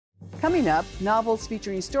Coming up, novels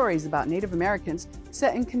featuring stories about Native Americans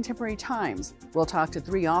set in contemporary times. We'll talk to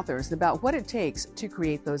 3 authors about what it takes to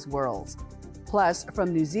create those worlds. Plus,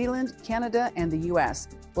 from New Zealand, Canada, and the U.S.,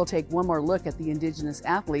 we'll take one more look at the Indigenous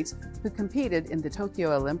athletes who competed in the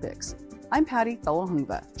Tokyo Olympics. I'm Patty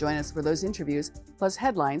Thalohungva. Join us for those interviews, plus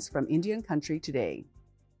headlines from Indian Country Today.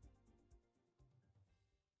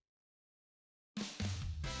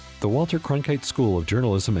 The Walter Cronkite School of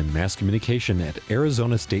Journalism and Mass Communication at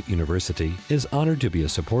Arizona State University is honored to be a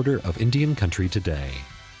supporter of Indian Country Today.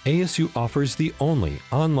 ASU offers the only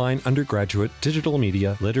online undergraduate digital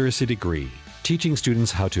media literacy degree, teaching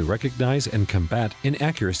students how to recognize and combat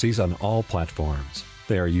inaccuracies on all platforms.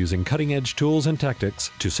 They are using cutting-edge tools and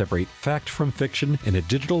tactics to separate fact from fiction in a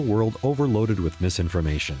digital world overloaded with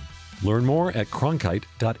misinformation. Learn more at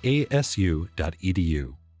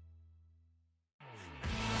cronkite.asu.edu.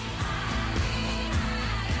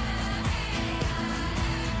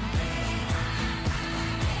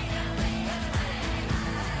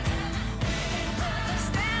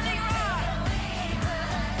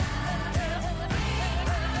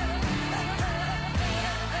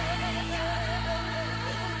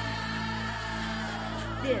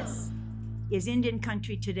 This is Indian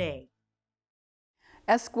Country Today.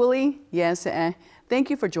 Esquili, yes, thank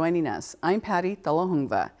you for joining us. I'm Patty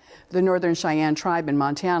Thalohungva. The Northern Cheyenne tribe in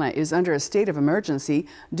Montana is under a state of emergency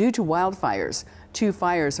due to wildfires. 2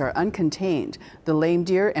 fires are uncontained. The Lame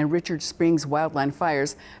Deer and Richard Springs wildland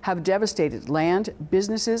fires have devastated land,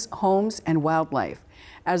 businesses, homes, and wildlife.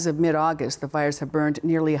 As of mid-August, the fires have burned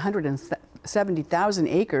nearly 170,000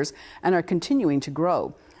 acres and are continuing to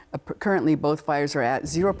grow. Currently, both fires are at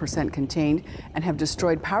 0% contained and have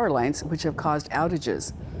destroyed power lines, which have caused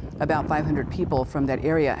outages. About 500 people from that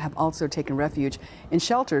area have also taken refuge in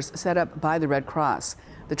shelters set up by the Red Cross.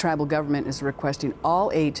 The tribal government is requesting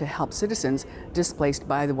all aid to help citizens displaced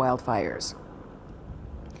by the wildfires.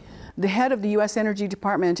 The head of the U.S. Energy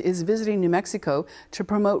Department is visiting New Mexico to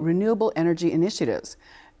promote renewable energy initiatives.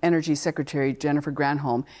 Energy Secretary Jennifer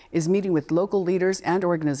Granholm is meeting with local leaders and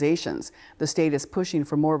organizations. The state is pushing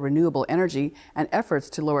for more renewable energy and efforts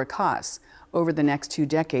to lower costs. Over the next 2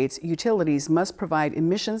 decades, utilities must provide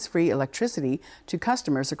emissions-free electricity to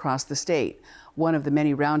customers across the state. One of the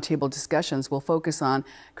many roundtable discussions will focus on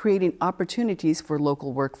creating opportunities for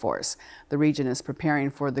local workforce. The region is preparing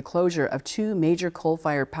for the closure of 2 major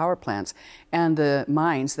coal-fired power plants and the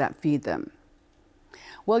mines that feed them.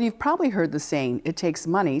 Well, you've probably heard the saying, it takes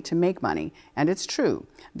money to make money, and it's true.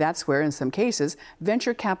 That's where, in some cases,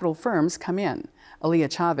 venture capital firms come in.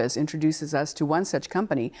 Aaliyah Chavez introduces us to one such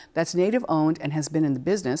company that's Native-owned and has been in the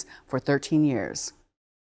business for 13 years.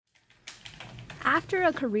 After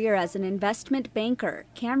a career as an investment banker,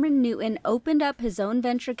 Cameron Newton opened up his own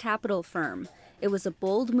venture capital firm. It was a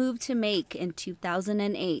bold move to make in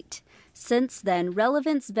 2008. Since then,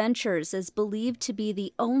 Relevance Ventures is believed to be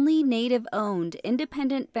the only Native-owned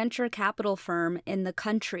independent venture capital firm in the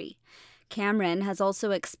country. Cameron has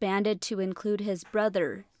also expanded to include his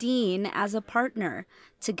brother, Dean, as a partner.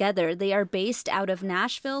 Together, they are based out of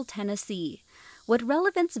Nashville, Tennessee. What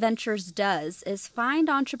Relevance Ventures does is find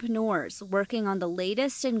entrepreneurs working on the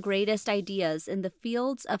latest and greatest ideas in the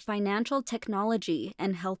fields of financial technology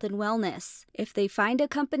and health and wellness. If they find a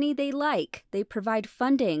company they like, they provide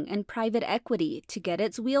funding and private equity to get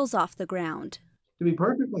its wheels off the ground. To be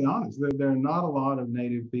perfectly honest, there are not a lot of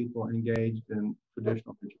Native people engaged in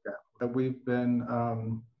traditional venture capital. We've been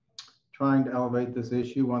trying to elevate this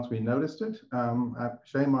issue once we noticed it.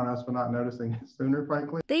 Shame on us for not noticing it sooner,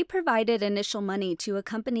 frankly. They provided initial money to a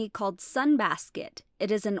company called Sunbasket.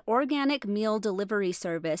 It is an organic meal delivery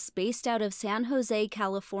service based out of San Jose,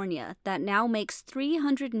 California, that now makes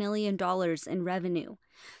 $300 million in revenue.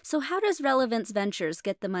 So how does Relevance Ventures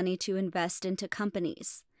get the money to invest into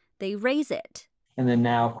companies? They raise it. And then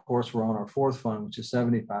now, of course, we're on our 4th fund, which is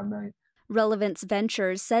 $75 million. Relevance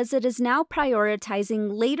Ventures says it is now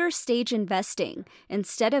prioritizing later stage investing.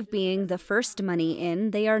 Instead of being the first money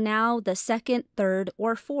in, they are now the 2nd, 3rd,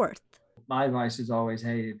 or 4th. My advice is always,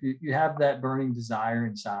 hey, if you have that burning desire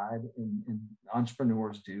inside, and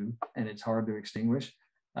entrepreneurs do, and it's hard to extinguish,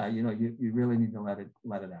 you really need to let it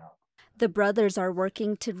out. The brothers are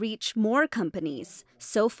working to reach more companies.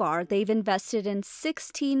 So far, they've invested in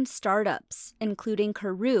 16 startups, including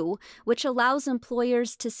Karoo, which allows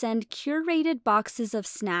employers to send curated boxes of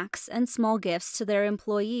snacks and small gifts to their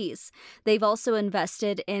employees. They've also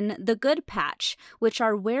invested in The Good Patch, which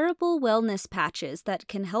are wearable wellness patches that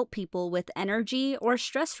can help people with energy or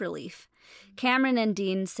stress relief. Cameron and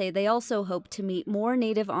Dean say they also hope to meet more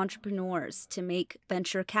Native entrepreneurs to make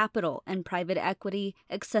venture capital and private equity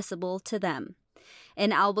accessible to them.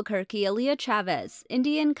 In Albuquerque, Aaliyah Chavez,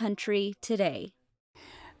 Indian Country Today.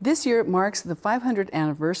 This year marks the 500th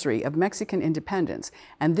anniversary of Mexican independence,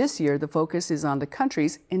 and this year the focus is on the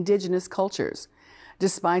country's indigenous cultures.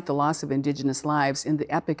 Despite the loss of indigenous lives in the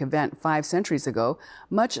epic event 5 centuries ago,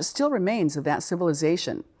 much still remains of that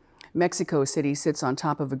civilization. Mexico City sits on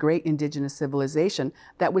top of a great indigenous civilization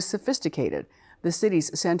that was sophisticated. The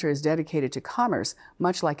city's center is dedicated to commerce,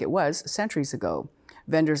 much like it was centuries ago.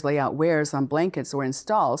 Vendors lay out wares on blankets or in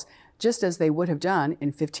stalls, just as they would have done in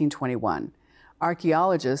 1521.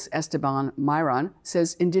 Archaeologist Esteban Myron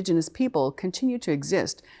says indigenous people continue to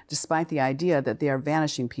exist despite the idea that they are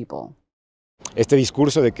vanishing people. Este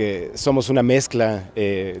discurso de que somos una mezcla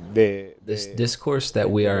This discourse that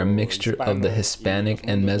we are a mixture of the Hispanic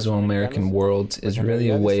and Mesoamerican worlds is really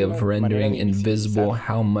a way of rendering invisible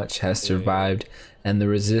how much has survived and the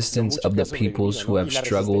resistance of the peoples who have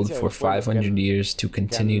struggled for 500 years to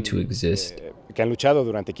continue to exist. Que han luchado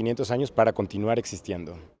durante 500 años para continuar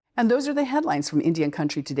existiendo. And those are the headlines from Indian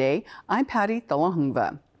Country Today. I'm Patty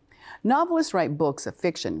Thalahungva. Novelists write books of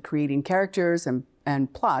fiction, creating characters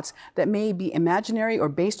and plots that may be imaginary or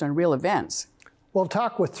based on real events. We'll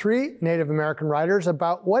talk with 3 Native American writers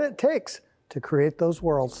about what it takes to create those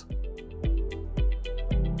worlds.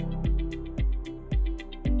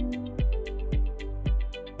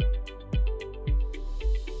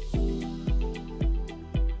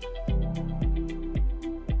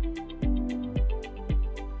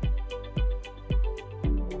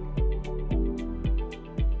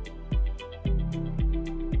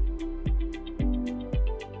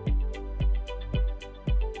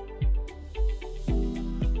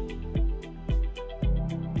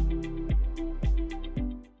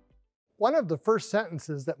 One of the first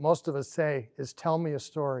sentences that most of us say is, "Tell me a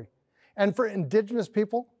story." And for Indigenous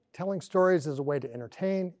people, telling stories is a way to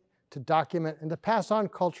entertain, to document, and to pass on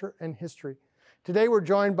culture and history. Today we're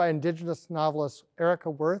joined by Indigenous novelists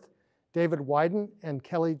Erika Wurth, David Weiden, and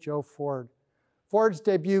Kelli Jo Ford. Ford's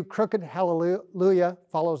debut, Crooked Hallelujah,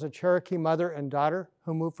 follows a Cherokee mother and daughter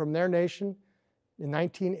who moved from their nation in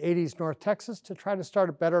 1980s North Texas to try to start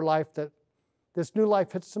a better life. That this new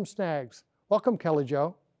life hits some snags. Welcome, Kelli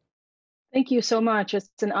Jo. Thank you so much.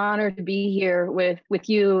 It's an honor to be here with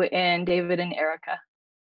you and David and Erika.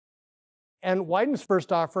 And Weiden's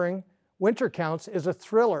first offering, Winter Counts, is a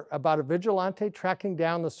thriller about a vigilante tracking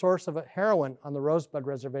down the source of a heroin on the Rosebud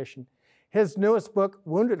Reservation. His newest book,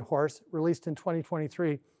 Wounded Horse, released in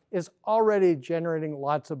 2023, is already generating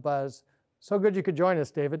lots of buzz. So good you could join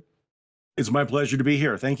us, David. It's my pleasure to be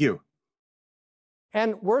here. Thank you.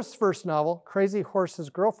 And Wurth's first novel, Crazy Horse's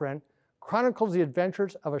Girlfriend, chronicles the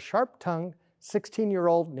adventures of a sharp-tongued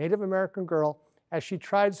 16-year-old Native American girl as she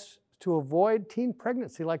tries to avoid teen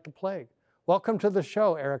pregnancy like the plague. Welcome to the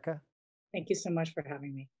show, Erika. Thank you so much for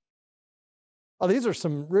having me. Oh, these are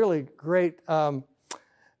some really great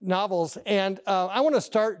novels. And I want to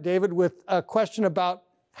start, David, with a question about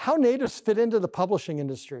how natives fit into the publishing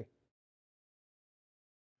industry.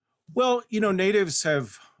 Well, you know, natives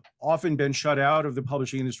have often been shut out of the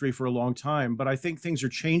publishing industry for a long time, but I think things are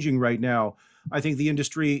changing right now. I think the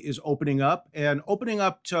industry is opening up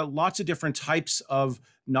to lots of different types of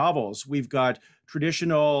novels. We've got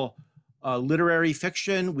traditional literary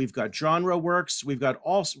fiction, we've got genre works, we've got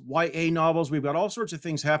all YA novels, we've got all sorts of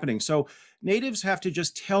things happening. So natives have to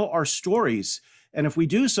just tell our stories. And if we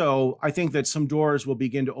do so, I think that some doors will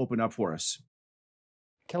begin to open up for us.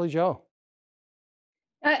 Kelli Jo.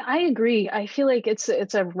 I agree. I feel like it's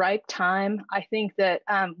a ripe time. I think that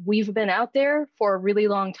we've been out there for a really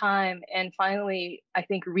long time, and finally, I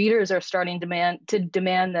think readers are starting to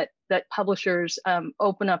demand that publishers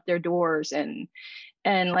open up their doors. And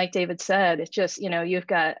like David said, it's just, you know, you've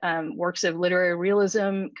got works of literary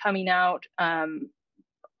realism coming out.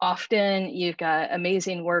 Often you've got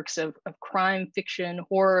amazing works of crime fiction,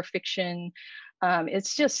 horror fiction.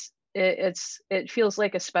 It feels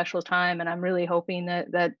like a special time, and I'm really hoping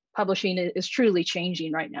that publishing is truly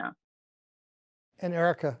changing right now. And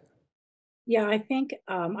Erika. Yeah, I think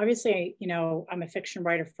obviously, you know, I'm a fiction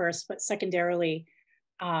writer first, but secondarily,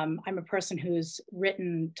 I'm a person who's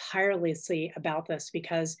written tirelessly about this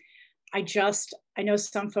because I know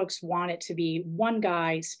some folks want it to be one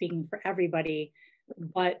guy speaking for everybody,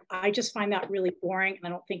 but I just find that really boring, and I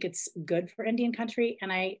don't think it's good for Indian country. And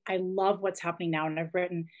I love what's happening now, and I've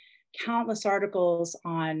written countless articles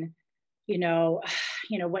on, you know,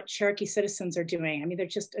 what Cherokee citizens are doing. I mean,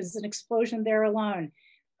 there's an explosion there alone.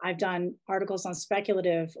 I've done articles on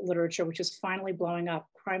speculative literature, which is finally blowing up,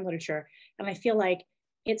 crime literature. And I feel like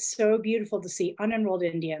it's so beautiful to see unenrolled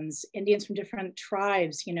Indians from different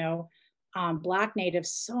tribes, you know, Black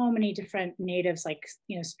natives, so many different natives, like,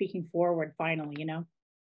 you know, speaking forward finally, you know.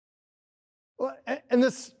 Well, and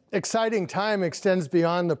this exciting time extends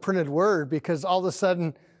beyond the printed word, because all of a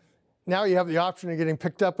sudden now you have the option of getting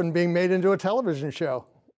picked up and being made into a television show.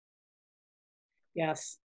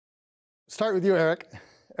 Yes. Start with you, Erika.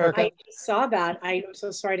 I saw that. I'm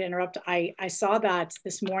so sorry to interrupt. I saw that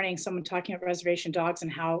this morning, someone talking about reservation dogs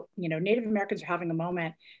and how, you know, Native Americans are having a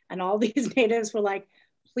moment, and all these natives were like,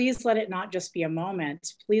 please let it not just be a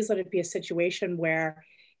moment. Please let it be a situation where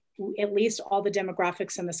at least all the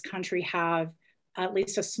demographics in this country have at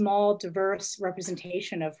least a small, diverse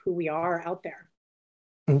representation of who we are out there.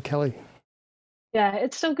 And Kelli. Yeah,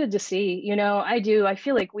 it's so good to see. You know, I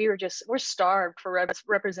feel like we're starved for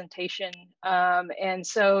representation. And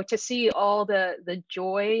so to see all the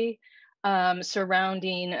joy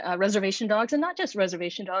surrounding reservation dogs, and not just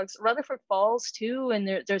reservation dogs, Rutherford Falls too. And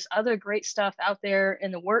there's other great stuff out there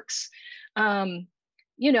in the works.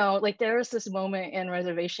 You know, like there was this moment in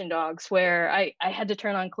Reservation Dogs where I had to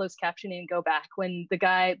turn on closed captioning and go back when the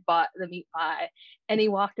guy bought the meat pie and he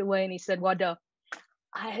walked away and he said, "Wado,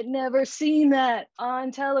 I had never seen that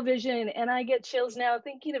on television." And I get chills now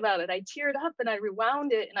thinking about it. I teared up and I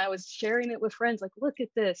rewound it and I was sharing it with friends, like, look at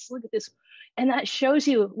this, look at this. And that shows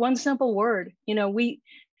you one simple word. You know,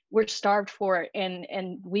 we're starved for it,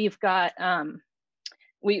 and we've got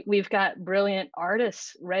we've got brilliant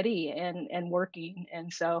artists ready and working.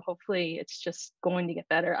 And so hopefully it's just going to get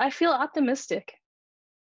better. I feel optimistic.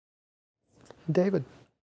 David.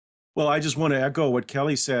 Well, I just want to echo what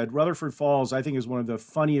Kelli said. Rutherford Falls, I think, is one of the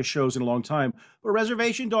funniest shows in a long time. But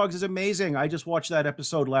Reservation Dogs is amazing. I just watched that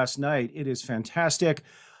episode last night. It is fantastic.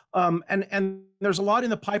 And there's a lot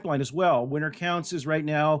in the pipeline as well. Winter Counts is right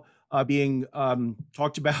now being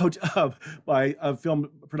talked about by a film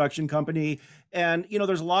production company. And, you know,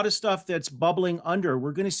 there's a lot of stuff that's bubbling under.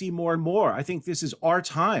 We're going to see more and more. I think this is our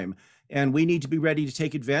time, and we need to be ready to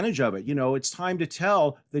take advantage of it. You know, it's time to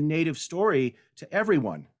tell the Native story to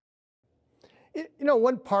everyone. You know,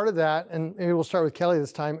 one part of that, and maybe we'll start with Kelli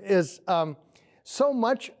this time, is so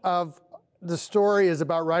much of the story is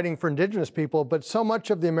about writing for Indigenous people, but so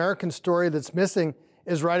much of the American story that's missing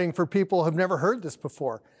is writing for people who've never heard this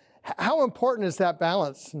before. How important is that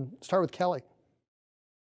balance? And start with Kelli.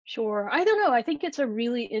 Sure. I don't know. I think it's a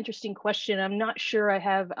really interesting question. I'm not sure I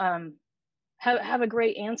have a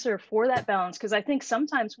great answer for that balance, because I think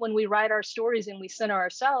sometimes when we write our stories and we center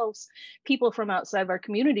ourselves, people from outside of our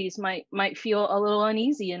communities might feel a little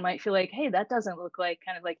uneasy and might feel like, hey, that doesn't look like,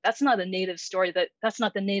 kind of like, that's not a Native story, that's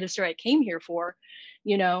not the Native story I came here for,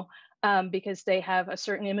 you know, because they have a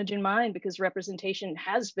certain image in mind, because representation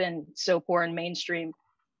has been so poor in mainstream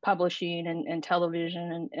publishing and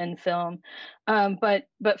television and film. But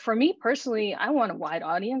for me personally, I want a wide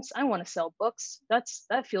audience. I want to sell books.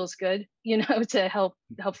 That feels good, you know, to help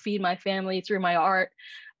feed my family through my art.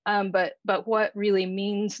 But what really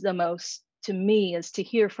means the most to me is to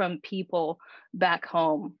hear from people back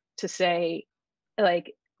home to say,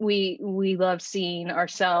 like, we love seeing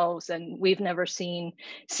ourselves, and we've never seen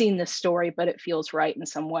this story, but it feels right in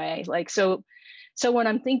some way. Like, so when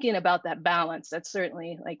I'm thinking about that balance, that's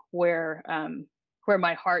certainly like where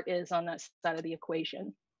my heart is on that side of the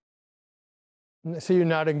equation. I see you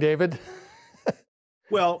nodding, David.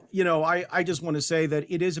 Well, you know, I just want to say that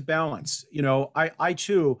it is a balance. You know, I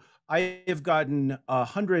too, I have gotten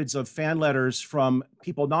hundreds of fan letters from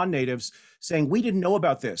people, non-natives, saying, we didn't know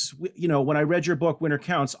about this. You know, when I read your book, Winter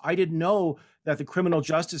Counts, I didn't know that the criminal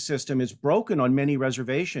justice system is broken on many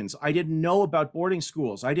reservations. I didn't know about boarding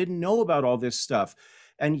schools. I didn't know about all this stuff.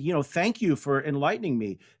 And, you know, thank you for enlightening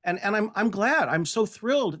me. And I'm glad. I'm so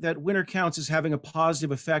thrilled that Winter Counts is having a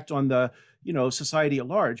positive effect on the, you know, society at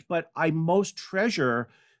large. But I most treasure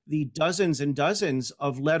the dozens and dozens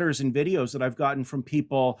of letters and videos that I've gotten from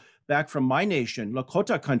people back from my nation,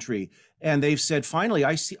 Lakota country. And they've said, finally,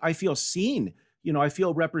 I feel seen. You know, I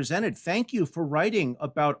feel represented. Thank you for writing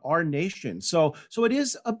about our nation. So it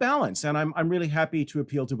is a balance, and I'm really happy to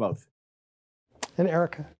appeal to both. And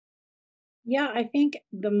Erika. Yeah, I think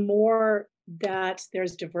the more that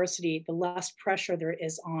there's diversity, the less pressure there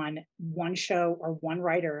is on one show or one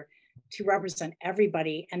writer to represent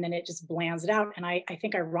everybody, and then it just blands it out. And I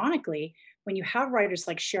think ironically, when you have writers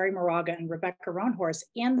like Sherry Moraga and Rebecca Roanhorse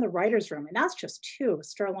in the writer's room, and that's just two,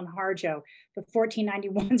 Sterling Harjo, the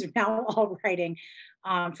 1491s are now all writing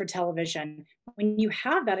for television. When you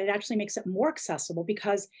have that, it actually makes it more accessible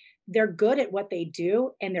because they're good at what they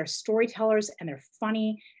do, and they're storytellers, and they're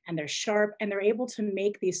funny, and they're sharp, and they're able to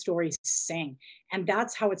make these stories sing. And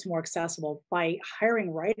that's how it's more accessible, by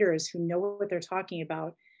hiring writers who know what they're talking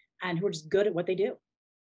about and who are just good at what they do.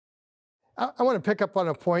 I want to pick up on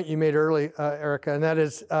a point you made early, Erika, and that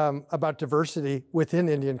is about diversity within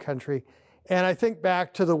Indian country. And I think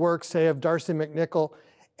back to the work, say, of Darcy McNichol,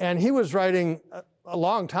 and he was writing a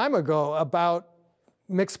long time ago about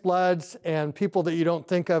mixed bloods and people that you don't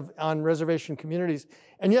think of on reservation communities.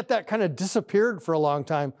 And yet that kind of disappeared for a long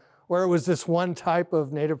time, where it was this one type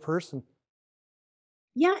of Native person.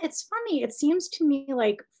 Yeah, it's funny. It seems to me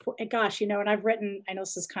like, gosh, you know, and I've written, I know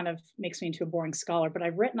this is kind of makes me into a boring scholar, but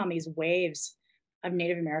I've written on these waves of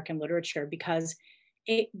Native American literature because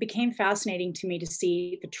it became fascinating to me to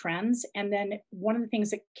see the trends. And then one of the things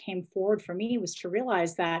that came forward for me was to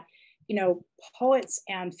realize that, you know, poets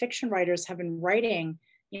and fiction writers have been writing,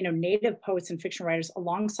 you know, Native poets and fiction writers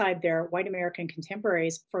alongside their white American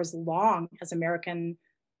contemporaries for as long as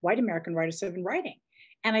white American writers have been writing.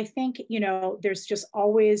 And I think, you know, there's just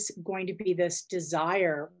always going to be this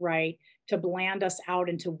desire, right, to bland us out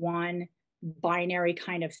into one binary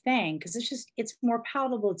kind of thing, because it's more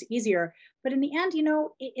palatable, it's easier. But in the end, you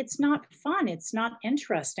know, it's not fun, it's not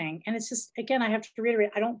interesting. And it's just, again, I have to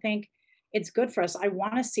reiterate, I don't think it's good for us. I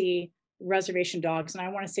want to see reservation dogs, and I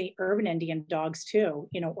want to see urban Indian dogs too,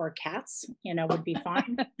 you know, or cats, you know, would be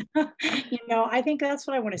fine. You know, I think that's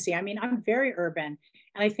what I want to see. I mean, I'm very urban.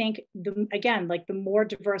 And I think, again, like the more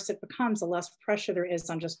diverse it becomes, the less pressure there is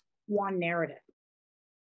on just one narrative.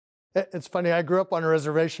 It's funny, I grew up on a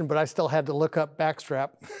reservation, but I still had to look up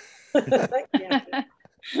backstrap.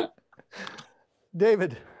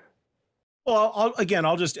 David. Well,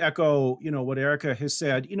 I'll just echo, you know, what Erika has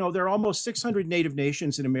said. You know, there are almost 600 Native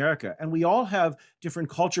nations in America, and we all have different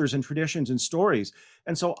cultures and traditions and stories.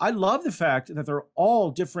 And so I love the fact that there are all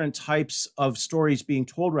different types of stories being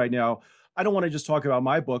told right now. I don't want to just talk about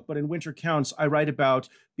my book, but in Winter Counts, I write about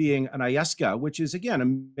being an Heska, which is, again, a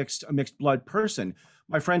mixed blood person.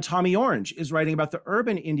 My friend Tommy Orange is writing about the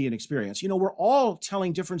urban Indian experience. You know, we're all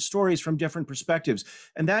telling different stories from different perspectives.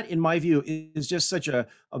 And that, in my view, is just such a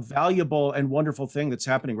valuable and wonderful thing that's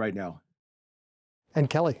happening right now. And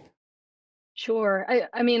Kelli. Sure.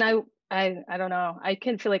 I mean, I don't know. I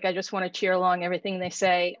can feel like I just want to cheer along everything they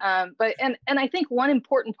say. But I think one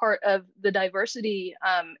important part of the diversity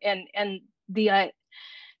and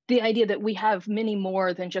the idea that we have many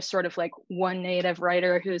more than just sort of like one Native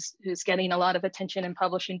writer who's getting a lot of attention and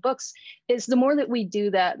publishing books is the more that we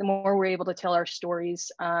do that, the more we're able to tell our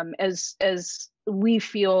stories as we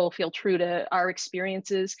feel true to our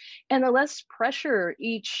experiences, and the less pressure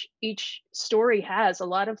each story has. A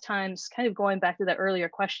lot of times, kind of going back to the earlier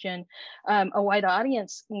question, a white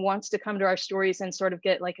audience wants to come to our stories and sort of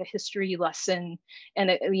get like a history lesson and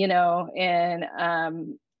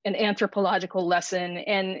an anthropological lesson,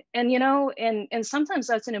 and sometimes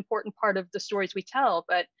that's an important part of the stories we tell.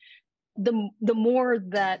 But the more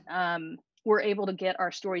that we're able to get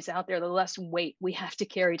our stories out there, the less weight we have to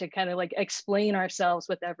carry to kind of like explain ourselves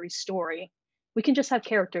with every story. We can just have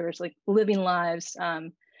characters like living lives,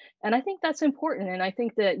 and I think that's important. And I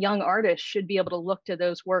think that young artists should be able to look to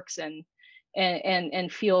those works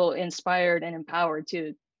and feel inspired and empowered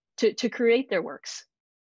to create their works.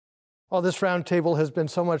 Well, this roundtable has been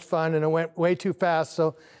so much fun, and it went way too fast.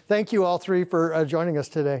 So thank you all three for joining us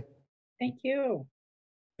today. Thank you.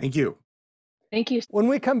 Thank you. Thank you. When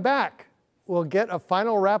we come back, we'll get a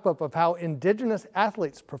final wrap-up of how Indigenous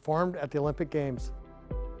athletes performed at the Olympic Games.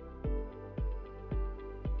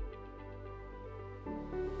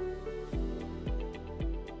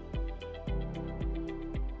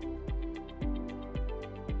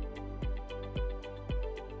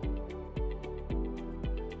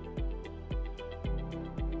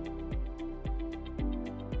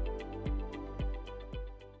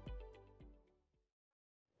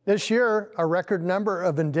 This year, a record number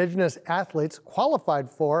of Indigenous athletes qualified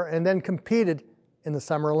for and then competed in the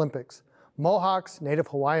Summer Olympics. Mohawks, Native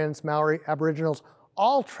Hawaiians, Maori, Aboriginals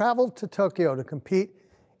all traveled to Tokyo to compete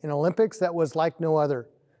in Olympics that was like no other.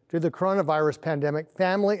 Due to the coronavirus pandemic,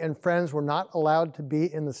 family and friends were not allowed to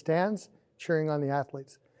be in the stands cheering on the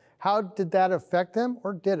athletes. How did that affect them,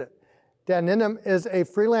 or did it? Dan Ninham is a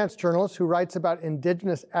freelance journalist who writes about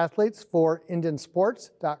Indigenous athletes for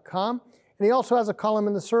IndianSports.com. And he also has a column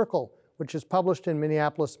in The Circle, which is published in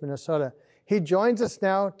Minneapolis, Minnesota. He joins us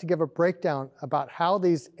now to give a breakdown about how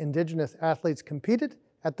these Indigenous athletes competed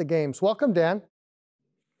at the Games. Welcome, Dan.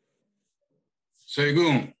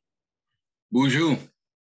 Segum. Bonjour.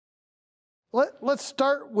 Let's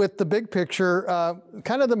start with the big picture,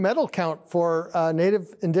 kind of the medal count for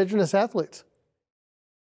Native Indigenous athletes.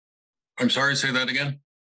 I'm sorry, say that again?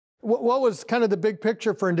 What was kind of the big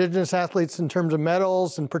picture for Indigenous athletes in terms of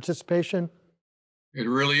medals and participation? It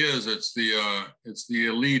really is. It's the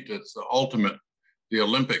elite. It's the ultimate, the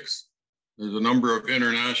Olympics. there's a number of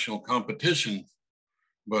international competitions,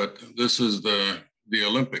 but this is the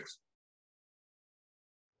Olympics.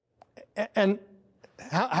 And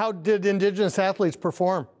how did Indigenous athletes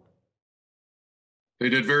perform? They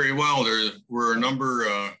did very well. There were a number,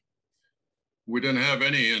 we didn't have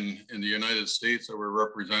any in the United States that were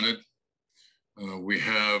represented. We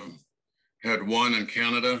have had one in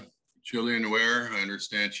Canada, Jillian Ware. I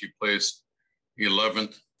understand she placed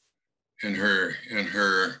 11th in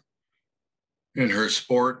her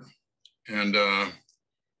sport, and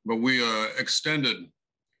but we extended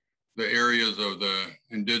the areas of the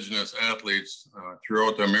Indigenous athletes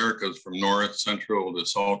throughout the Americas, from North, Central to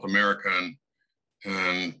South America,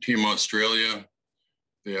 and Team Australia.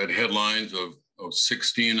 They had headlines of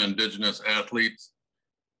 16 Indigenous athletes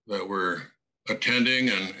that were attending,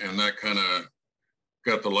 and that kind of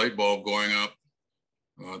got the light bulb going up,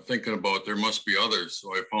 thinking about there must be others.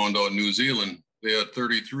 So I found out New Zealand, they had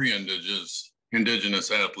 33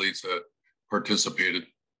 Indigenous athletes that participated.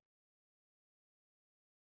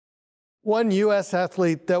 One U.S.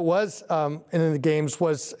 athlete that was in the games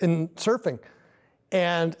was in surfing,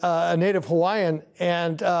 and a native Hawaiian.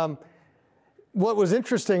 And what was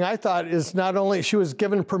interesting, I thought, is not only she was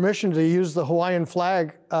given permission to use the Hawaiian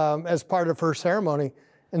flag as part of her ceremony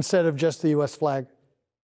instead of just the U.S. flag.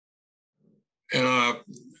 And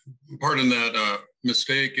pardon that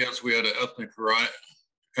mistake. Yes, we had an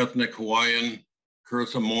ethnic Hawaiian,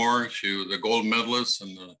 Carissa Moore. She was a gold medalist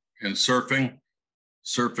in surfing.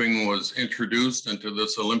 Surfing was introduced into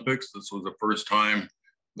this Olympics. This was the first time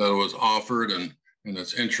that it was offered, and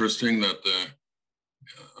it's interesting that the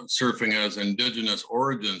surfing has Indigenous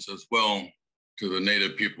origins as well to the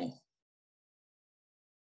Native people.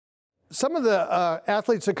 Some of the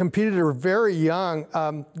athletes that competed are very young.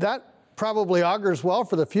 That probably augurs well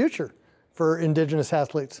for the future for Indigenous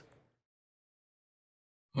athletes.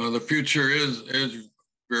 The future is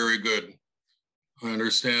very good. I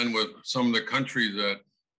understand with some of the countries that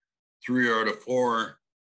 3 out of 4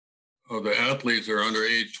 of the athletes are under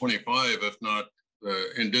age 25, if not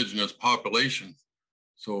the Indigenous population.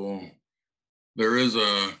 So there is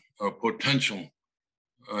a potential.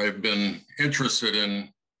 I've been interested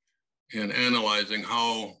in analyzing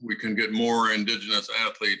how we can get more Indigenous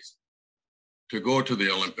athletes to go to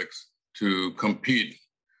the Olympics, to compete.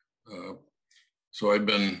 So I've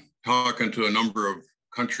been talking to a number of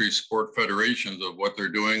country sport federations of what they're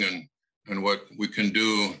doing and what we can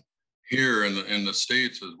do here in the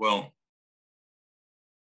States as well.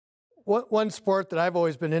 One sport that I've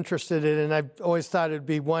always been interested in, and I've always thought it'd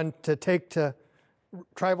be one to take to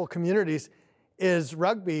tribal communities, is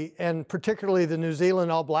rugby, and particularly the New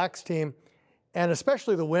Zealand All Blacks team, and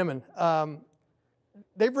especially the women.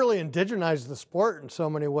 They've really indigenized the sport in so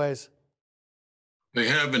many ways. They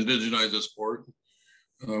have indigenized the sport.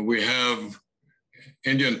 We have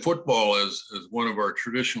Indian football as one of our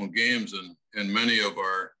traditional games in many of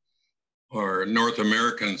our North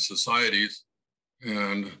American societies.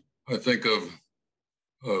 And I think of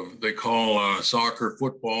they call soccer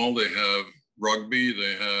football. They have rugby.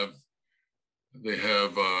 They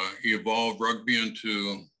have evolved rugby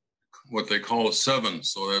into what they call a 7.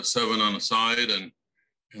 So that's 7 on the side, and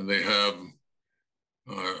they have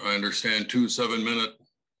I understand 2 7-minute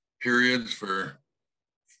periods for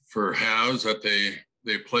halves that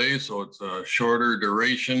they play. So it's a shorter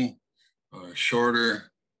duration,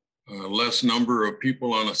 shorter, less number of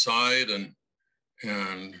people on a side,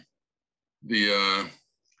 and the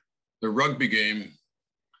rugby game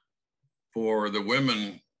for the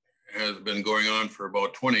women has been going on for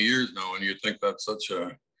about 20 years now, and you think that's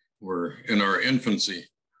we're in our infancy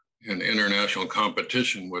in international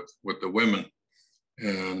competition with the women.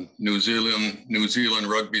 And New Zealand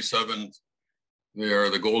Rugby Sevens, they are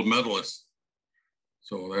the gold medalists.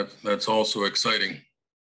 So that's also exciting.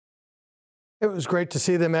 It was great to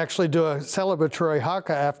see them actually do a celebratory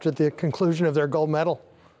haka after the conclusion of their gold medal.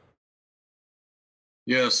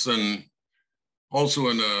 Yes, and also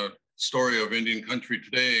in the story of Indian Country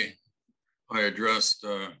Today, I addressed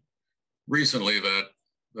recently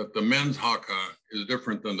that the men's haka is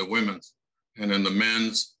different than the women's. And in the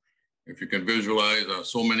men's, if you can visualize,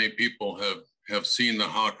 so many people have seen the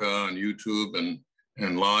haka on YouTube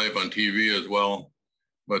and live on TV as well.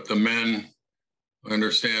 But the men, I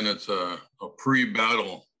understand it's a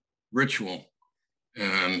pre-battle ritual,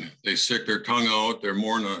 and they stick their tongue out. They're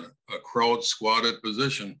more in a crouched, squatted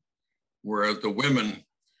position, whereas the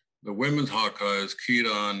women's haka is keyed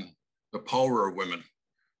on the power of women,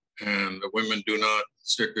 and the women do not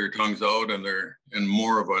stick their tongues out, and they're in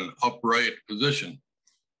more of an upright position.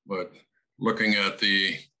 But looking at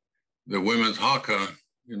the women's haka,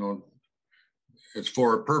 it's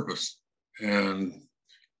for a purpose. And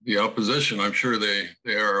the opposition, I'm sure they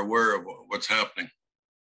are aware of what's happening.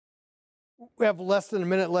 We have less than a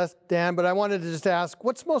minute left, Dan, but I wanted to just ask,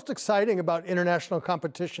 what's most exciting about international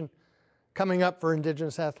competition coming up for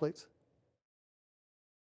Indigenous athletes?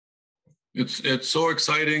 It's so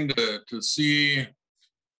exciting to see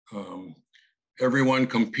everyone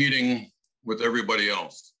competing with everybody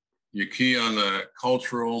else. You key on the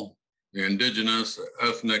cultural, the Indigenous,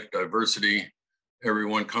 ethnic diversity,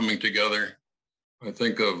 everyone coming together. I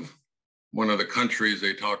think of one of the countries,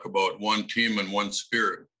 they talk about one team and one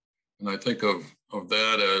spirit. And I think of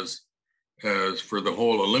that as for the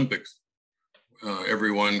whole Olympics.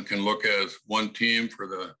 Everyone can look as one team for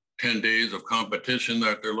the 10 days of competition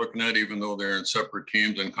that they're looking at, even though they're in separate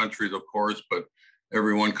teams and countries, of course, but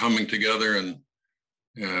everyone coming together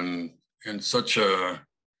and such a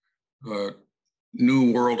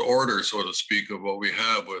new world order, so to speak, of what we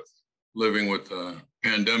have with living with the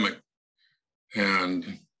pandemic.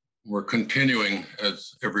 And we're continuing,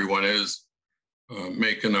 as everyone is,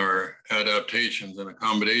 making our adaptations and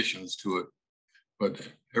accommodations to it. But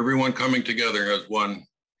everyone coming together as one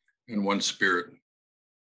in one spirit.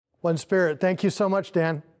 One spirit. Thank you so much,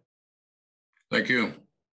 Dan. Thank you.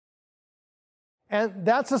 And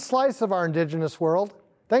that's a slice of our Indigenous world.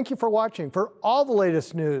 Thank you for watching. For all the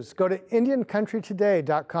latest news, go to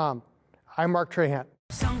IndianCountryToday.com. I'm Mark Trahant.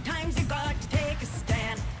 Sometimes you got to take a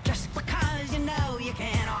stand just because you know you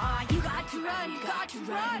can. Oh, you got to run, you got to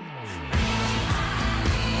run.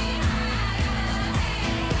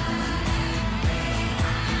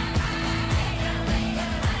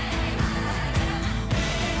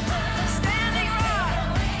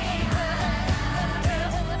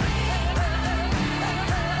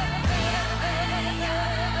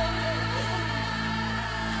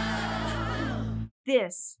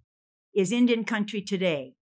 This is Indian Country Today.